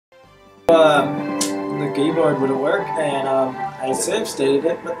The keyboard wouldn't work, and I save stated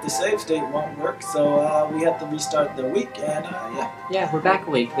it, but the save state won't work, so we have to restart the week, and yeah. Yeah, we're back a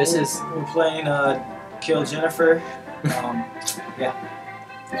week. We're playing Kill Jennifer. Yeah.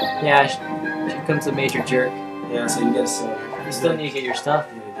 Yeah, she becomes a major jerk. Yeah, so you guys. You still need to get your stuff.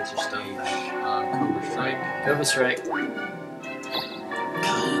 You need to get your stuff. Cobra Strike. Cobra Strike.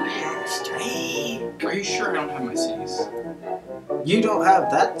 Cobra Strike. Are you sure I don't have my cities? You don't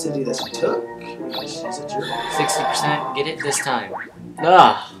have that city that you took. She's a jerk. 60%. Get it this time.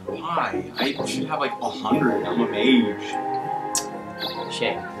 Ah. Why? I should have like 100. I'm a mage.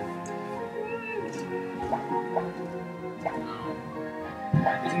 Shame.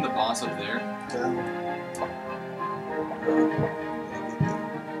 Isn't the boss up there?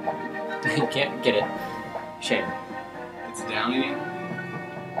 You can't get it. Shame. It's down again?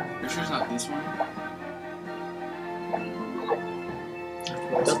 You're sure it's not this one?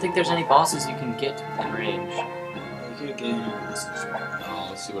 I don't think there's any bosses you can get in range. You could get any bosses. Oh,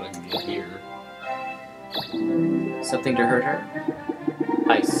 let's see what I can get here. Something to hurt her?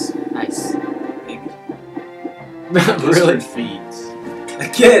 Ice. Ice. Really? Really? Feet. A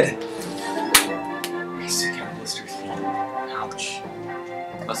kid! I still got blistered feet. Ouch.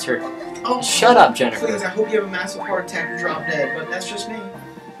 Must hurt. Oh, shut up, Jennifer. Please, I hope you have a massive heart attack or drop dead, but that's just me.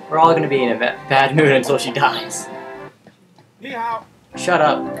 We're all gonna be in a bad mood until she dies. Yeah. Shut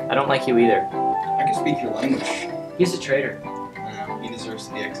up. I don't like you either. I can speak your language. He's a traitor. I know, he deserves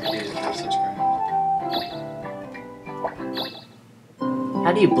to be executed for such crime.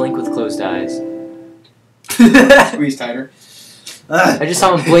 How do you blink with closed eyes? Squeeze tighter. I just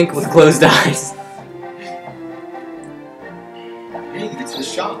saw him blink with closed eyes. Hey, he gets the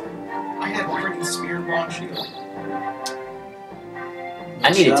shot. I had a freaking spear bronze shield. I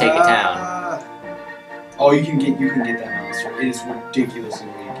need to take it down. Oh, you can get that monster. It is ridiculously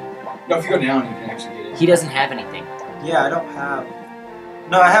weak. No, if you go down, you can actually get it. He doesn't have anything. Yeah, I don't have.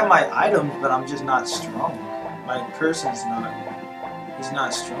 No, I have my items, but I'm just not strong. My person's not. He's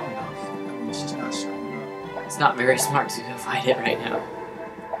not strong enough. I mean, he's just not strong enough. It's not very smart to go fight it right now.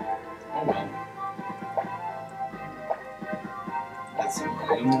 Oh well. That's some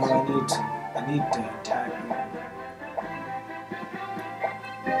No, items. I need to attack him.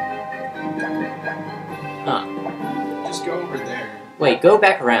 Huh. Just go over there. Wait, go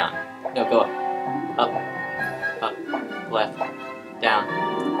back around. No, go up. Up. Up. Left. Down.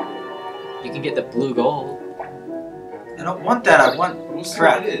 You can get the blue gold. I don't want that. I want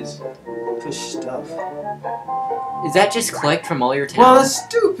crap. It is. Push stuff. Is that just collect from all your towns? Well, that's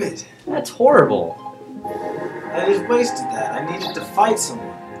stupid. That's horrible. I just wasted that. I needed to fight someone.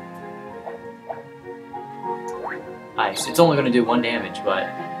 Ice. It's only going to do 1 damage, but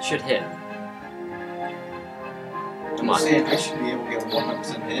it should hit. Come on. I should be able to get a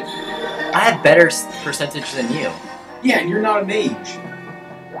 100% hit. I have better percentage than you. Yeah, and you're not a mage.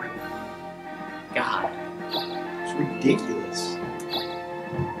 God. It's ridiculous.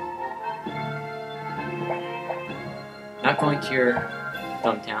 Not going to your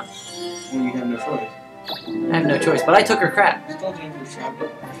thumbtown. When you have no choice. I have no choice, but I took her crap. Still Jennifer's trapped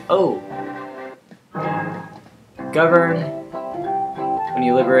up. Oh. Govern. When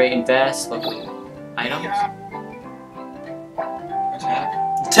you liberate, invest, local items.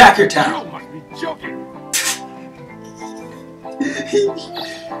 Attack. Attack your town. You must be joking.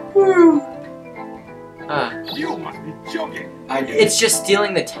 Woo. You must be joking. I do. It's just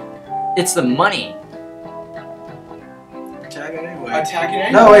stealing the. It's the money. Attack it anyway. Attack it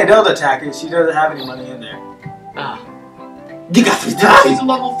anyway. No, wait, don't attack it. She doesn't have any money in there. Ah. You got to It's die. a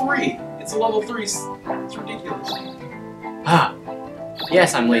level 3. It's a level 3. It's ridiculous. Ah.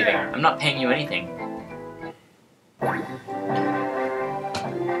 Yes, I'm leaving. I'm not paying you anything.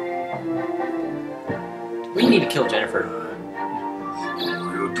 We need to kill Jennifer.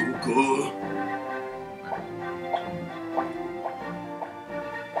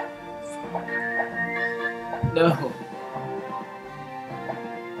 No.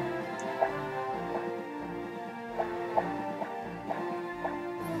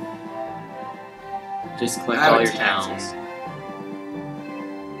 Just collect all your towns.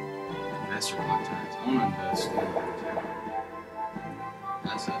 Invest or collect towns. I want to invest in your town.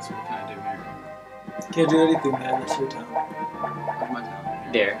 Assets, what can I do here? Can't do anything, man. That's your town. Where's my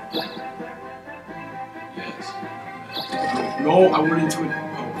town? Here. There. Yes. No, I went into it.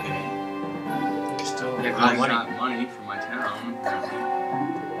 Okay. Still, Yeah, I money. got money for my town.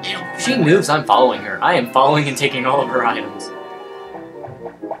 If she moves, I'm following her. I am following and taking all of her items.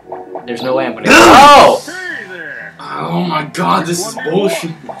 There's no way I'm gonna. Oh! Oh my god, this is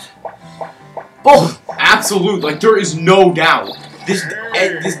bullshit. Bull! Absolute, like there is no doubt. This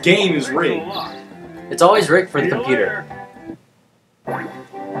This game is rigged. It's always rigged for the computer.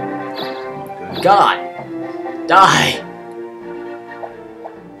 God! Die!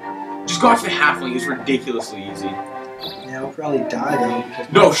 Just go after the halfling. It's ridiculously easy. Yeah, I'll probably die though.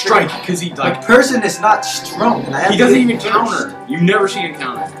 Because No, strike, because he my like person is not strong, and I have he to doesn't get even first. counter. You've never seen him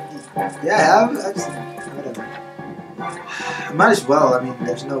counter. Yeah, I have. I just, whatever. I might as well. I mean,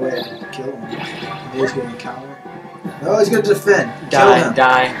 there's no way I can kill him. He's going to counter. No, he's going to defend. Kill him.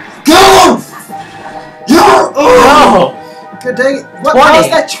 Die. Kill him! You're. Oh! No! Good dang it. What? 20. How is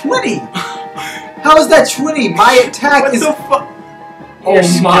that 20? How is that 20? My attack What is. the fuck? You're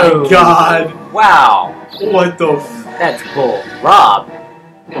Oh my screwed. god! Wow! What the? That's bull. Rob!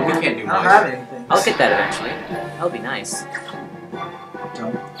 Well, we can't I do don't have much. anything. I'll get that eventually. That'll be nice.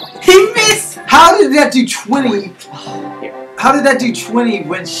 Don't. He missed. How did that do 20? Here. How did that do 20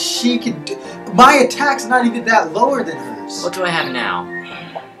 when she could do... My attack's not even that lower than hers. What do I have now?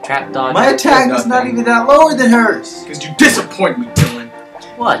 Trap dodge. My attack is not nothing. even that lower than hers. Because you disappoint me, Dylan.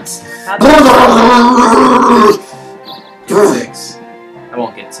 What? How do I... Get 6. I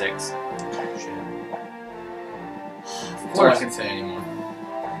won't get 6. Shit. Of That's all I course. can say anymore.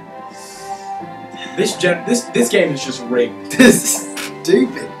 This game is just rigged. This is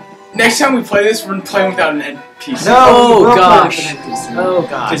stupid. Next time we play this, we're playing without an NPC. No, Oh, we will play gosh. with an NPC. Oh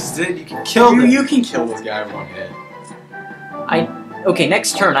gosh. Because then you can kill them. You can kill this guy one hit. Okay,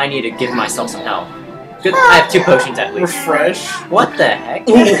 next turn I need to give myself some help. Good, I have 2 potions at least. Refresh. What the heck?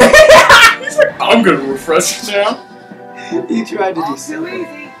 He's like, I'm gonna refresh now. You tried to do something.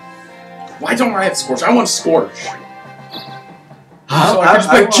 Why don't I have Scorch? I want Scorch. So I- I can just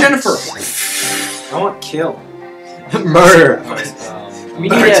I pick want- Jennifer. I want kill. Murder. We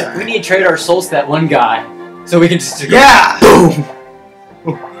Murder. need to trade our souls to that one guy, so we can just Yeah! boom,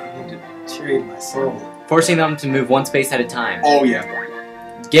 I need to trade my soul. forcing them to move 1 space at a time. Oh yeah.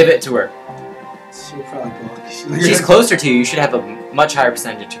 Give it to her. She'll probably block. She's closer to you. You should have a much higher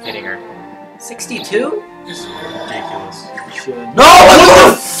percentage of hitting her. 62? This is ridiculous. Should.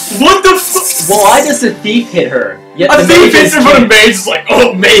 No! What the fuck? Why does the thief hit her? Yet A the thief mages hits in front of can't- mage is like,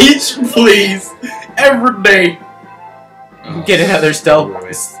 oh mage, please. Every day. Get another spell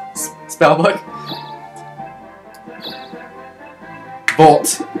book.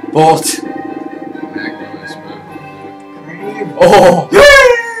 Bolt. Bolt. Oh!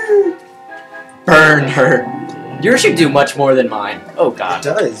 Burn her. Yours should do much more than mine. Oh It god.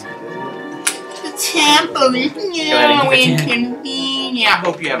 does. The temple is ahead and get the inconvenient. I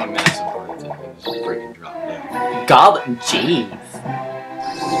hope you have a massive heart attack and just freaking drop dead. Goblin. Jeez.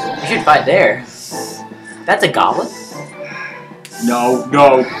 We should fight there. That's a goblin? No,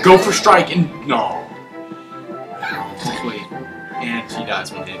 no. Go for strike and no. Just wait. And she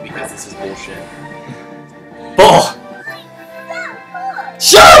dies one hit because this is bullshit. Bull!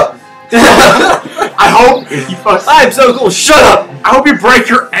 Shut up! I hope you fuck. I'm so cool, shut up! I hope you break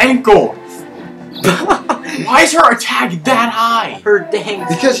your ankle. Why is her attack that high? Her dang.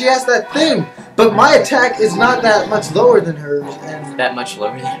 Because she has that thing. But my attack is not that much lower than hers. And That much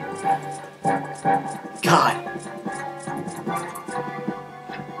lower than God.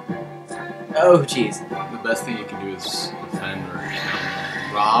 Oh, jeez. The best thing you can do is defend or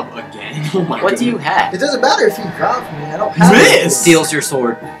rob again. Oh my What do you have? it doesn't matter if you rob me. I don't have Miss! anything. Steals your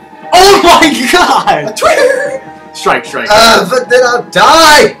sword. Oh my A god! trigger! Strike, strike. But then I'll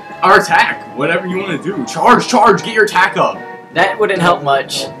die! Our attack. Whatever you want to do. Charge, charge. Get your attack up. That wouldn't help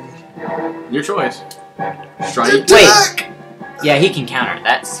much. Your choice. Strike. Wait. Attack! Yeah, he can counter.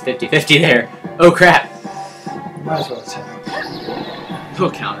 That's 50-50 there. Oh crap. Might as well attack. He'll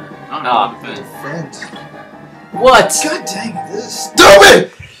counter. I don't know Oh. how to defend. Defend. What? God dang it, this is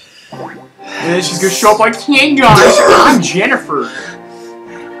stupid! And then she's gonna show up like, hey guys, I'm Jennifer.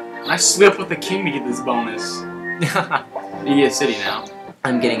 I slip with the king to get this bonus. You get a city now.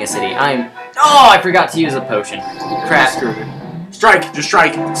 I'm getting a city. Oh, I forgot to use a potion. Crap. Screw it. Strike, just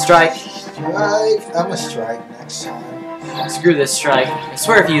strike. Strike. Strike. I'm gonna strike next time. Screw this strike. I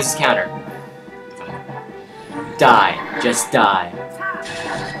swear if he uses counter. Die. Just die.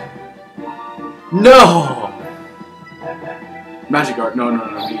 No! Magic art. No.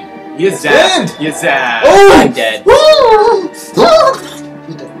 He is Defend! zapped. He is zapped. Oh! I'm dead. Woo!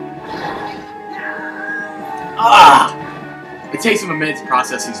 He did. Ah! It takes him a minute to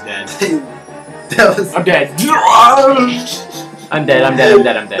process he's dead. That was. I'm dead. I'm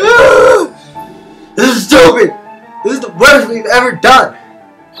dead. This is stupid! This is the worst we've ever done!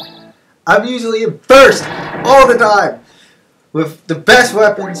 I'm usually in first all the time with the best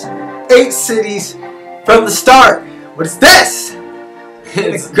weapons, 8 cities from the start. What is this?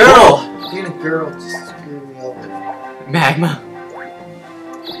 Being a girl. Being a girl just screwed me over. Magma.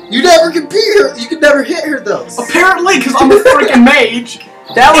 You never can beat her. You can never hit her though. Apparently, because I'm a freaking mage.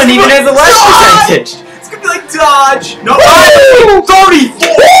 That one even has a less percentage. It's gonna be like dodge. No.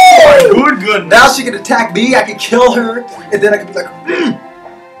 34. Good goodness. Now she can attack me. I can kill her, and then I can be like,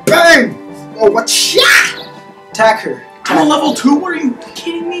 bang! Oh, what shot? Attack her. I'm a level 2. Are you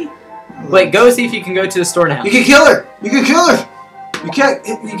kidding me? Wait, go see if you can go to the store now. You can kill her. You can kill her. You can't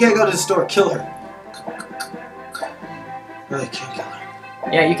go to the store. Kill her. Really can't kill her.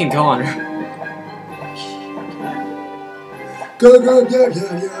 Yeah, you can go on her. Go.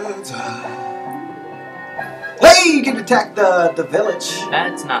 Hey, you can attack the village.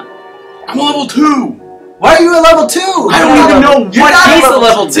 That's not. I'm a level 2. Why are you a level 2? I don't even know You're what not he's a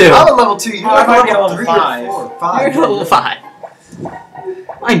level 2. I'm a level 2. You're Oh, I might be a level level 3 5. or 4. You're level 5.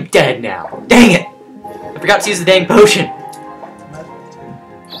 I'm dead now. Dang it! I forgot to use the dang potion.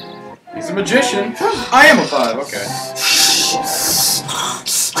 He's a magician. I am a 5. Okay.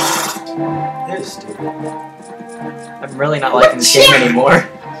 You're stupid. I'm really not liking this game anymore.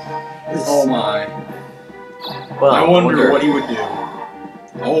 Oh my. Well, I wonder what he would do.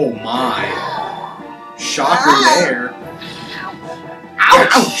 Oh my. Shocker there.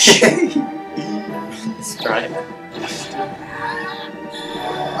 Ouch! Let's try it.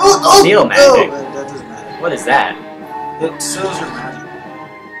 Oh, Steel magic. Oh, that doesn't matter. What is that? It shows your magic.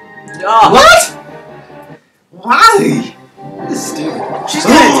 Oh, What? Why? This is stupid. She's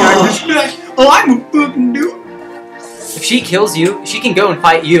gonna attack me. She's like, oh, I'm a fucking dude. if she kills you, she can go and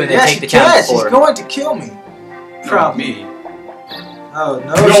fight you and then Yeah, take she the town can. before. She's going to kill me. Not me. Oh,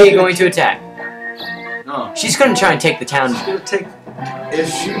 no. Who's she going to attack? No. She's going to try and take the town. She's going to take... If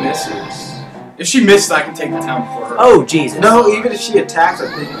she misses. If she misses, I can take the town before her. Oh, Jesus. No, even if she attacks, I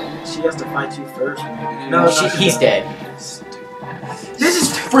think she has to fight you first, maybe. No, He's dead. This is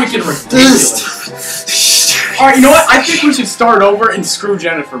freaking ridiculous. Alright, you know what? I think we should start over and screw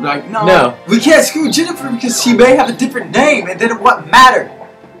Jennifer. Be like, no. No. We can't screw Jennifer because she may have a different name, and then it won't matter.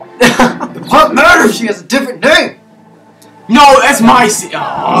 What matter if she has a different name? No, that's my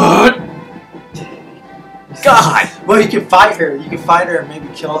God. Well, you can fight her. You can fight her and maybe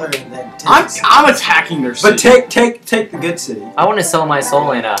kill her, and then take I'm attacking their city. But take the good city. I want to sell my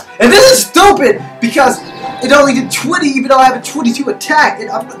soul in And this is stupid because it only did 20, even though I have a 22 attack. And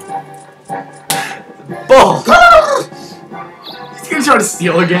I'm bull. He's gonna try to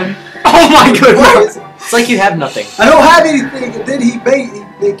steal again. Oh my goodness. It's like you have nothing. I don't have anything, and then he may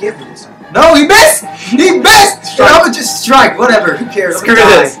give me this. No, he missed! He missed! And I'm gonna just strike, whatever, who cares? Screw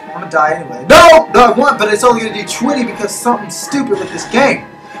this. I'm gonna die anyway. No, I won, but it's only gonna do 20 because something's stupid with this game.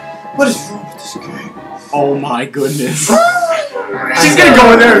 What is wrong with this game? Oh my goodness. She's gonna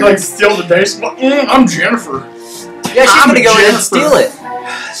go in there and like steal the dice. I'm Jennifer. Yeah, she's I'm going to go in and Jennifer. steal it.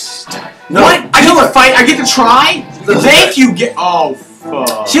 No, What? I get to fight? I get to try? Thank you, oh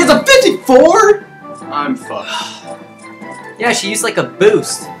fuck. She has a 54? I'm fucked. Yeah, she used like a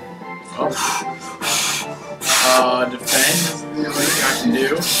boost. Oh. Defend is the only thing I can do.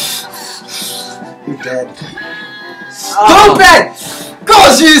 You're dead. Oh. Stupid! God,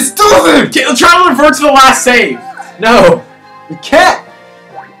 she's stupid! Okay, let's try to revert to the last save. No. You can't!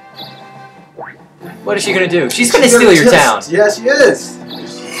 What is she going to do? She's going to steal your town. Yeah, she is.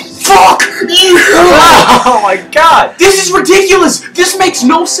 Fuck you! Oh my god! This is ridiculous! This makes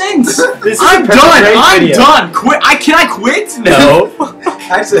no sense! This is I'm a done! great I'm video. done! Quit! Can I quit? No.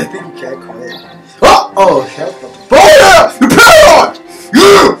 Actually, I think you can't quit. Oh, help. Oh, yeah!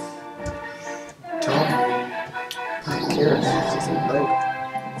 You're Tom. Who cares? It's a boat.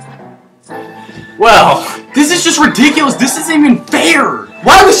 Well, This is just ridiculous! This isn't even fair!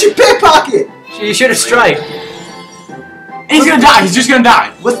 Why was she pickpocket? you should have strike. And he's gonna die! He's just gonna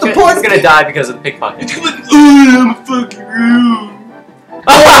die! What's the He's point? going to die because of the pickpocket. It's gonna I'm fucking rude! Oh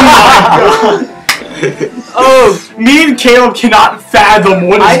my god! Oh, Me and Caleb cannot fathom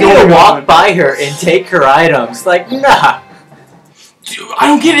what is I need going to walk on. by her and take her items. Like, nah. Dude, I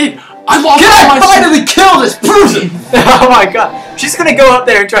don't get it! I lost Can all I my finally kill this person? Oh my god. She's going to go up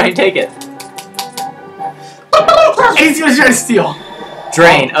there and try and take it. And he's gonna try to steal.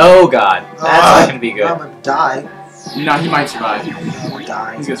 Drain. Oh god. That's not going to be good. I'm gonna die. No, he might survive. I'm gonna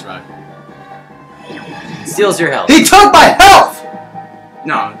die. He's gonna survive. Steals your health. He took my health!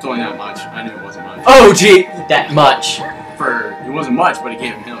 No, it's only that much. I knew it wasn't much. Oh gee, that much. It wasn't much, but it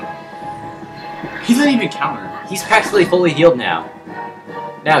gave him healing. He didn't even counter. He's practically fully healed now.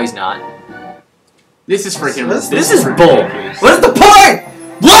 Now he's not. This is freaking. This is bull. What is the point?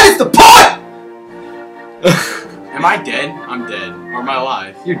 What is the point? Am I dead? I'm dead. Or am I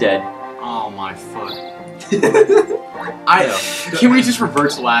alive? You're dead. Oh my foot. Can we just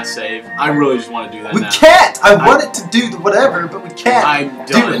reverse the last save? I really just want to do that We now. can't! I wanted to do the whatever, but we can't. I'm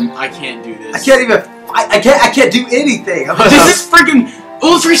done. I can't do this. I can't even. I can't do anything. This is freaking.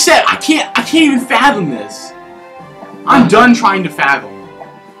 Oh, let's reset. I can't even fathom this. I'm done trying to fathom.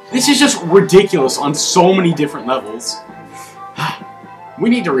 This is just ridiculous on so many different levels. We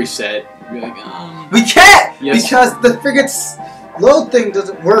need to reset. Be like, we can't Yes. because the friggin' load thing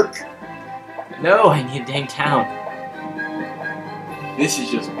doesn't work. No, I need a dang town. This is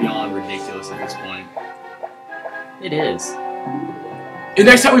just beyond ridiculous at this point. It is. And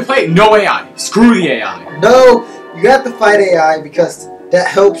next time we play it, no AI. Screw the AI. No, you have to fight AI because that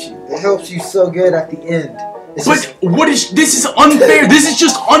helps you. It helps you so good at the end. It's But just, what is? This is unfair. This is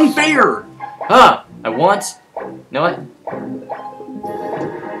just unfair. Huh. I want... You know what?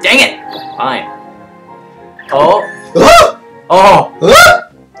 Dang it! Fine. Oh. Oh!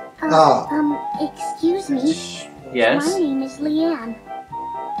 Excuse me. Yes? My name is Leanne.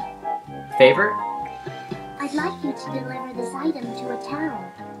 Favor? I'd like you to deliver this item to a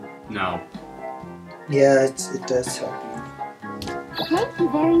town. No. yeah, it does help Thank you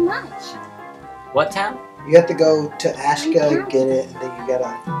very much. What town? you. You have to go to Ashka, get it, and then you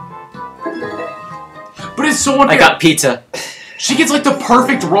gotta. But it's so unfair. I got pizza. She gets like the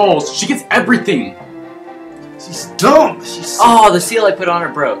perfect rolls. She gets everything. She's dumb. She's. Oh, the seal I put on her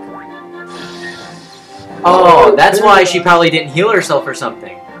broke. Oh, that's why she probably didn't heal herself or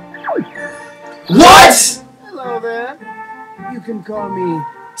something. What? Hello there. You can call me.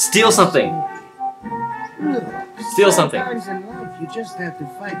 Steal something. Look, Steal something. sometimes in life you just have to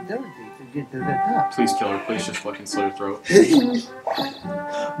fight dirty to get to the top. Please kill her. Please just fucking slit her throat.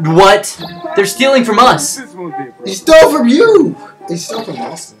 What? They're stealing from us. This won't be a problem. He stole from you. He stole from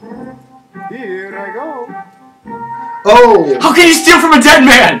Austin. Here I go. Oh. How can you steal from a dead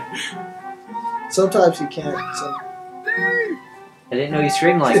man? Sometimes you can't. I didn't know you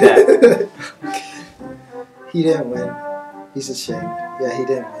screamed like that. He didn't win. He's ashamed. Yeah, he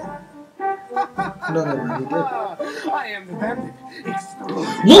didn't win. No, he did. I am the bandit.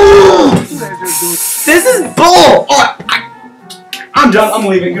 This is bull! Oh, I'm done. I'm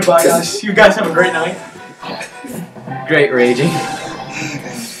leaving. Goodbye, guys. You guys have a great night. Great raging.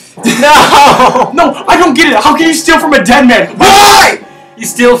 No! No, I don't get it. How can you steal from a dead man? Why? You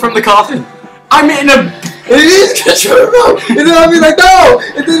steal from the coffin. I'm in a. And he's gonna shoot him up. And then I'll be like, no.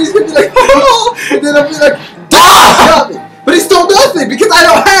 And then he's gonna be like, oh. And then I'll be like, ah! But he stole nothing because I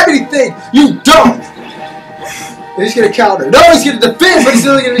don't have anything. You don't. And he's gonna counter. No, he's gonna defend, but he's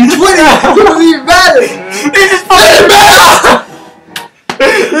only gonna be 20. It doesn't even matter.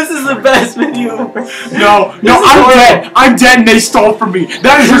 This is the best video ever. No, I'm dead. I'm dead and they stole from me.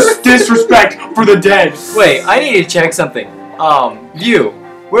 That is just disrespect for the dead. Wait, I need to check something. View.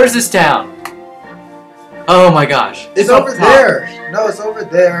 Where's this town? Oh my gosh. It's up over top. there. No, it's over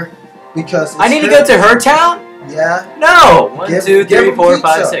there because. I need to go to her town? Yeah. No! 1, Give 2, 3, him 4,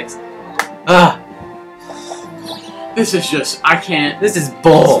 5, pizza. 6. Ugh. This is just. I can't. This is It's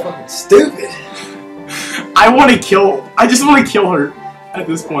bull. fucking stupid. I want to kill. I just want to kill her at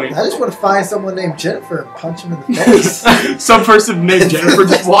this point. I just want to find someone named Jennifer and punch him in the face. Some person named Jennifer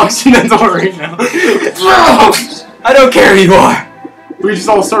just walks in the door right now. I don't care who you are. We just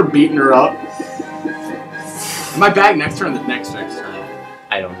all start beating her up. Am I back next turn? The next turn.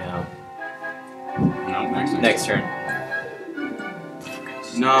 I don't know. No, next turn. Next turn.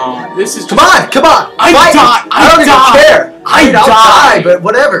 No, this is. Come on, come on. I fight died. me. I don't even care. I I'll die, died. but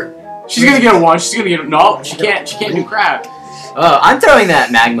whatever. She's gonna get a one. She's gonna get a no. She can't. She can't do crap. I'm throwing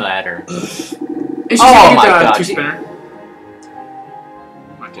that magma at her. And she's Oh gonna my get the God. two spinner.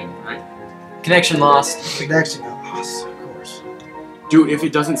 I didn't, right? Connection lost. Connection. Oh, of course. Dude, if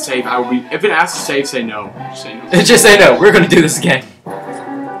it doesn't save, I will be. If it asks to save, say no. Just say no. Just say no. We're gonna do this again.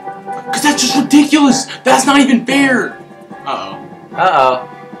 Cause that's just ridiculous. That's not even fair. Uh oh. Uh-oh.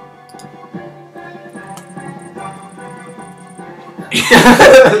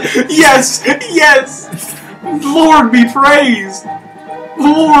 Yes! Yes! Lord be praised!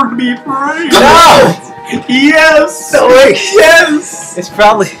 Lord be praised! No! Yes! No, wait. Yes! It's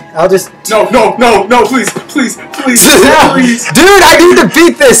probably. I'll just. No, please, please, please, No. please! Dude, I need to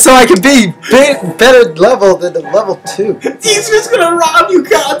beat this so I can be better level than the level 2. He's just gonna rob you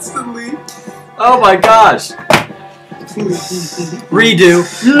constantly! Oh my gosh. Redo.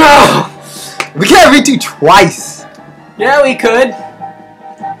 No! We can't redo twice. Yeah, we could.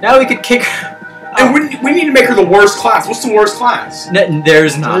 Now we could kick her. And we need to make her the worst class. What's the worst class?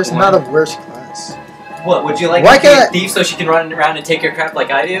 There's not There's one. not a worse class. What, would you like Why to be can't a I- thief so she can run around and take your crap like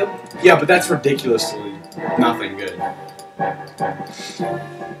I do? Yeah, but that's ridiculously nothing good.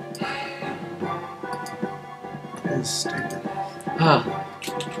 This is stupid.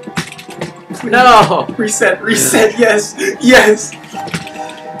 No! Reset, yes, yes!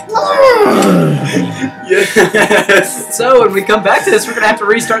 Yes! So when we come back to this, we're gonna have to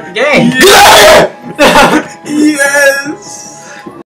restart the game.